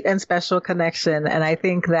sweet and special connection. And I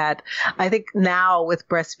think now with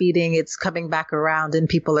breastfeeding, it's coming back around and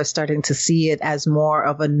people are starting to see it as more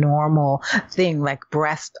of a normal thing, like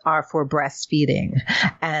breasts are for breastfeeding.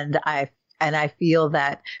 And I feel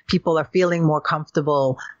that people are feeling more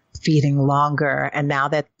comfortable feeding longer. And now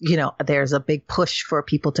that, there's a big push for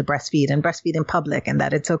people to breastfeed and breastfeed in public and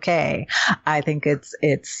that it's okay. I think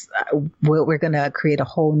we're going to create a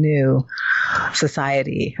whole new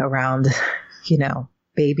society around,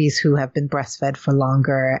 babies who have been breastfed for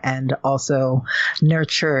longer and also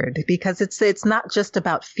nurtured, because it's not just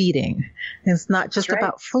about feeding. It's not just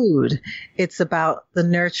about food. It's about the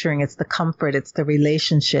nurturing. It's the comfort. It's the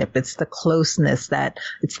relationship. It's the closeness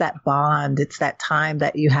it's that bond. It's that time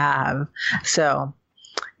that you have. So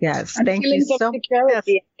yes, thank you so much.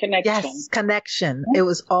 Yes, connection. It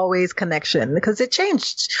was always connection because it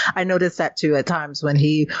changed. I noticed that too at times when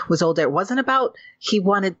he was older. It wasn't about he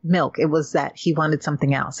wanted milk. It was that he wanted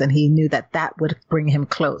something else and he knew that would bring him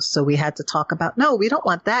close. So we had to talk about, no, we don't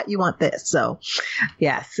want that. You want this. So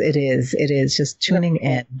yes, it is. It is just tuning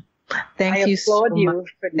in. Thank you so much. I applaud you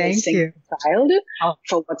for nursing a child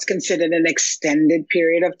for what's considered an extended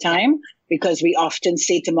period of time. Because we often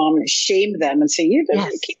say to mom, shame them and say, you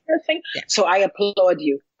keep nursing. Yes. So I applaud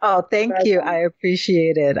you. Oh, thank you. I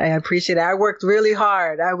appreciate it. I worked really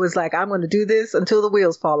hard. I was like, I'm going to do this until the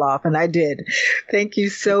wheels fall off. And I did. Thank you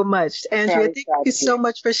so much. Andrea, thank you so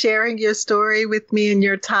much for sharing your story with me and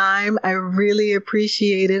your time. I really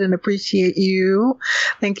appreciate it and appreciate you.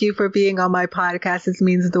 Thank you for being on my podcast. It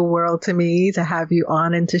means the world to me to have you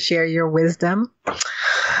on and to share your wisdom.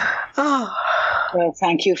 Oh. Well,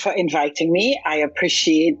 thank you for inviting me. I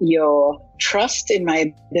appreciate your trust in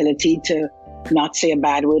my ability to not say a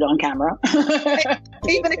bad word on camera.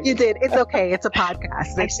 Even if you did, it's okay. It's a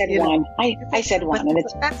podcast. I said one. I said one. And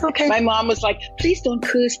that's okay. My mom was like, please don't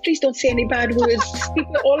curse. Please don't say any bad words.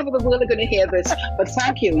 People all over the world are going to hear this. But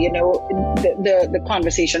thank you. The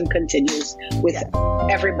conversation continues with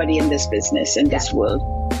everybody in this business, in this world.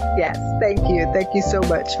 Yes. Thank you. Thank you so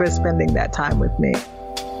much for spending that time with me.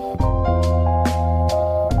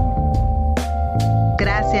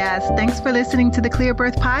 Gracias. Thanks for listening to the Clear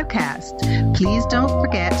Birth Podcast. Please don't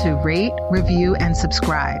forget to rate, review, and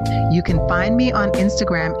subscribe. You can find me on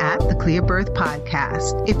Instagram at the Clear Birth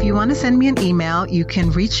Podcast. If you want to send me an email, you can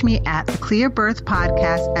reach me at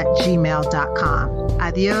theclearbirthpodcast@gmail.com.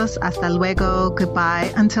 Adios, hasta luego,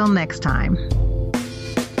 goodbye, until next time.